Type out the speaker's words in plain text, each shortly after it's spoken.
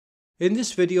In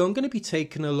this video I'm going to be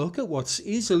taking a look at what's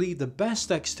easily the best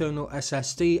external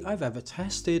SSD I've ever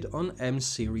tested on M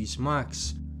series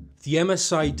Macs, the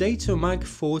MSI DATAMAG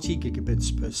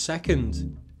 40GB/s.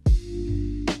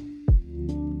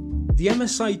 The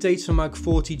MSI DATAMAG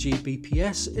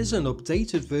 40GBPS is an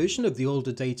updated version of the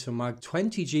older DATAMAG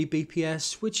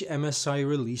 20GBPS which MSI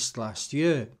released last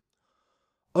year.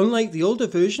 Unlike the older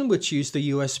version which used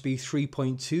the USB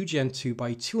 3.2 Gen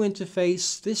 2x2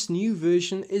 interface, this new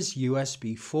version is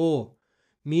USB 4,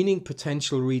 meaning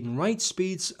potential read and write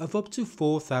speeds of up to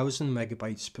 4000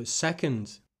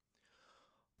 MB/s.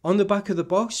 On the back of the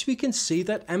box we can see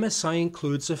that MSI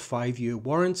includes a 5-year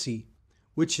warranty,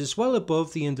 which is well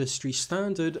above the industry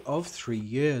standard of 3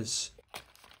 years.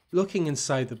 Looking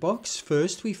inside the box,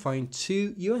 first we find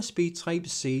two USB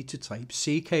Type-C to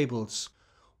Type-C cables.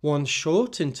 One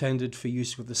short intended for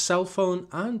use with a cell phone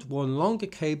and one longer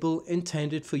cable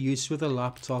intended for use with a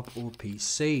laptop or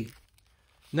PC.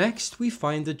 Next we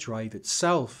find the drive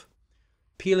itself.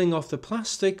 Peeling off the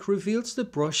plastic reveals the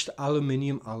brushed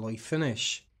aluminium alloy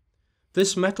finish.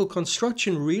 This metal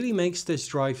construction really makes this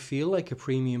drive feel like a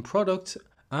premium product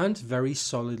and very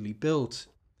solidly built.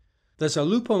 There's a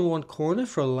loop on one corner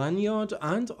for a lanyard,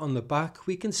 and on the back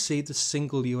we can see the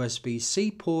single USB-C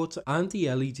port and the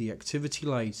LED activity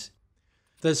light.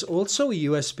 There's also a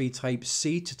USB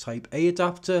Type-C to Type-A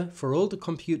adapter for older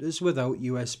computers without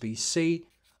USB-C,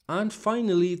 and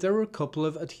finally there are a couple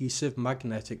of adhesive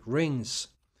magnetic rings,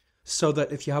 so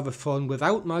that if you have a phone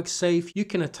without MagSafe you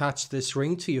can attach this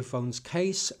ring to your phone's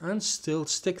case and still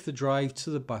stick the drive to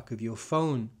the back of your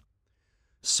phone.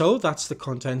 So that's the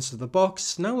contents of the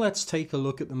box. Now let's take a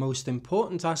look at the most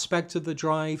important aspect of the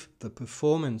drive, the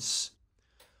performance.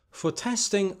 For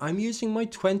testing, I'm using my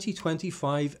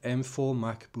 2025 M4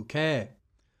 MacBook Air.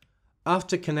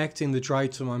 After connecting the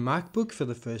drive to my MacBook for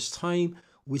the first time,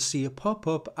 we see a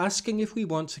pop-up asking if we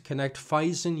want to connect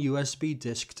Phison USB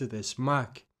disk to this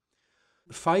Mac.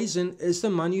 Phison is the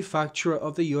manufacturer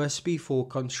of the USB 4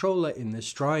 controller in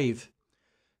this drive.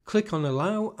 Click on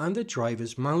Allow and the drive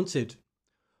is mounted.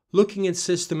 Looking at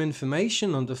system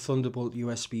information under Thunderbolt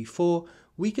USB 4,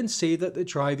 we can see that the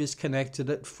drive is connected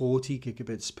at 40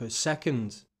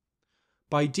 GB/s.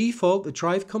 By default, the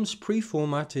drive comes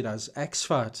pre-formatted as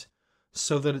exFAT,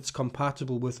 so that it's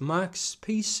compatible with Macs,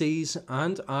 PCs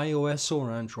and iOS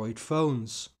or Android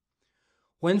phones.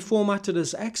 When formatted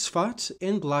as exFAT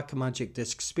in Blackmagic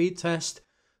Disk Speed Test,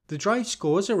 the drive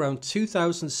scores around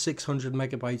 2600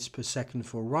 MB/s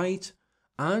for write,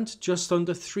 and just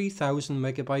under 3000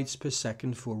 MB/s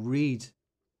for read.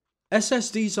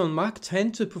 SSDs on Mac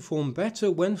tend to perform better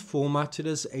when formatted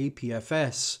as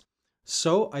APFS,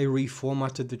 so I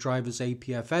reformatted the drive as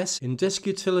APFS in Disk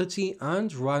Utility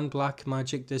and ran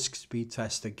Blackmagic Disk Speed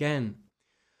Test again.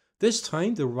 This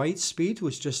time the write speed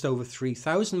was just over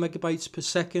 3000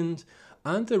 MB/s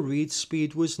and the read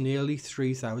speed was nearly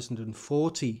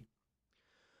 3040.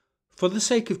 For the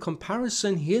sake of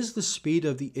comparison, here's the speed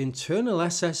of the internal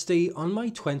SSD on my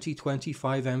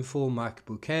 2025 M4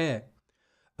 MacBook Air.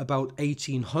 About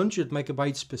 1800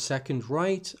 MB/s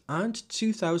write and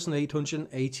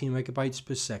 2818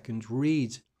 MB/s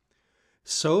read.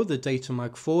 So the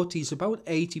DATAMAG 40 is about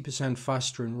 80%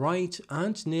 faster in write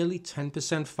and nearly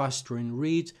 10% faster in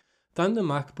read than the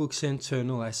MacBook's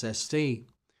internal SSD.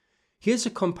 Here's a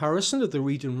comparison of the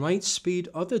read and write speed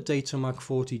of the DATAMAG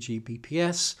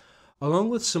 40GBPS along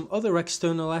with some other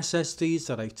external SSDs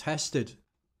that I've tested.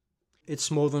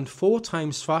 It's more than 4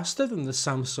 times faster than the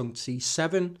Samsung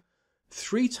T7,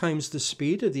 3 times the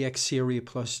speed of the Xperia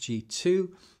Plus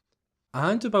G2,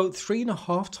 and about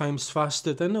 3.5 times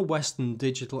faster than a Western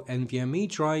Digital NVMe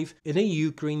drive in a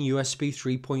Ugreen USB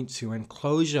 3.2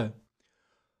 enclosure.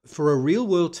 For a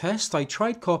real-world test, I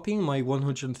tried copying my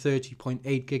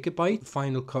 130.8GB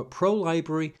Final Cut Pro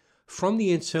library from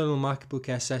the internal MacBook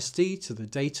SSD to the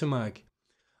DATAMAG,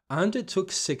 and it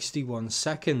took 61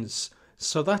 seconds,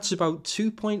 so that's about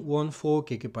 2.14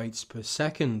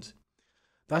 GB/s.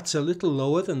 That's a little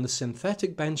lower than the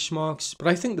synthetic benchmarks, but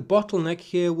I think the bottleneck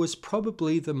here was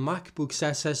probably the MacBook's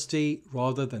SSD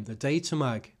rather than the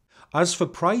DATAMAG. As for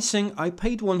pricing, I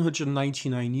paid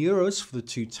 €199 for the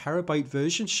 2TB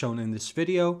version shown in this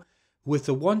video, with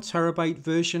the 1TB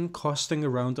version costing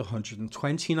around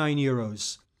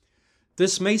 €129.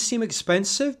 This may seem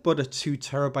expensive, but a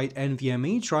 2TB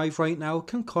NVMe drive right now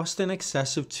can cost in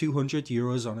excess of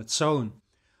 €200 on its own,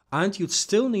 and you'd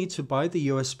still need to buy the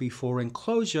USB 4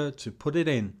 enclosure to put it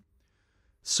in.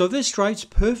 So this drive's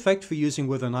perfect for using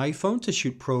with an iPhone to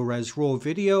shoot ProRes RAW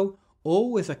video,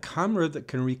 or with a camera that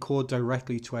can record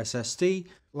directly to SSD,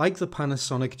 like the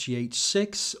Panasonic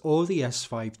GH6 or the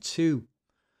S5 II.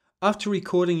 After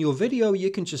recording your video,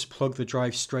 you can just plug the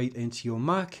drive straight into your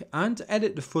Mac and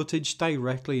edit the footage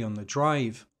directly on the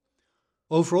drive.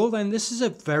 Overall then, this is a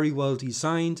very well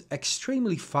designed,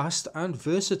 extremely fast and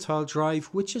versatile drive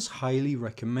which is highly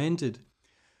recommended,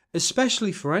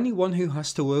 especially for anyone who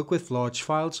has to work with large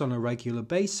files on a regular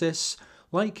basis,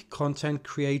 like content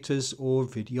creators or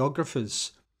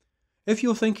videographers. If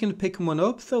you're thinking of picking one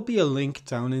up, there'll be a link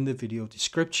down in the video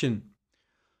description.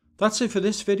 That's it for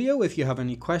this video. If you have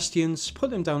any questions, put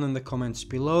them down in the comments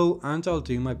below and I'll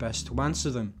do my best to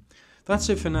answer them. That's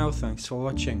it for now, thanks for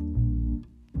watching.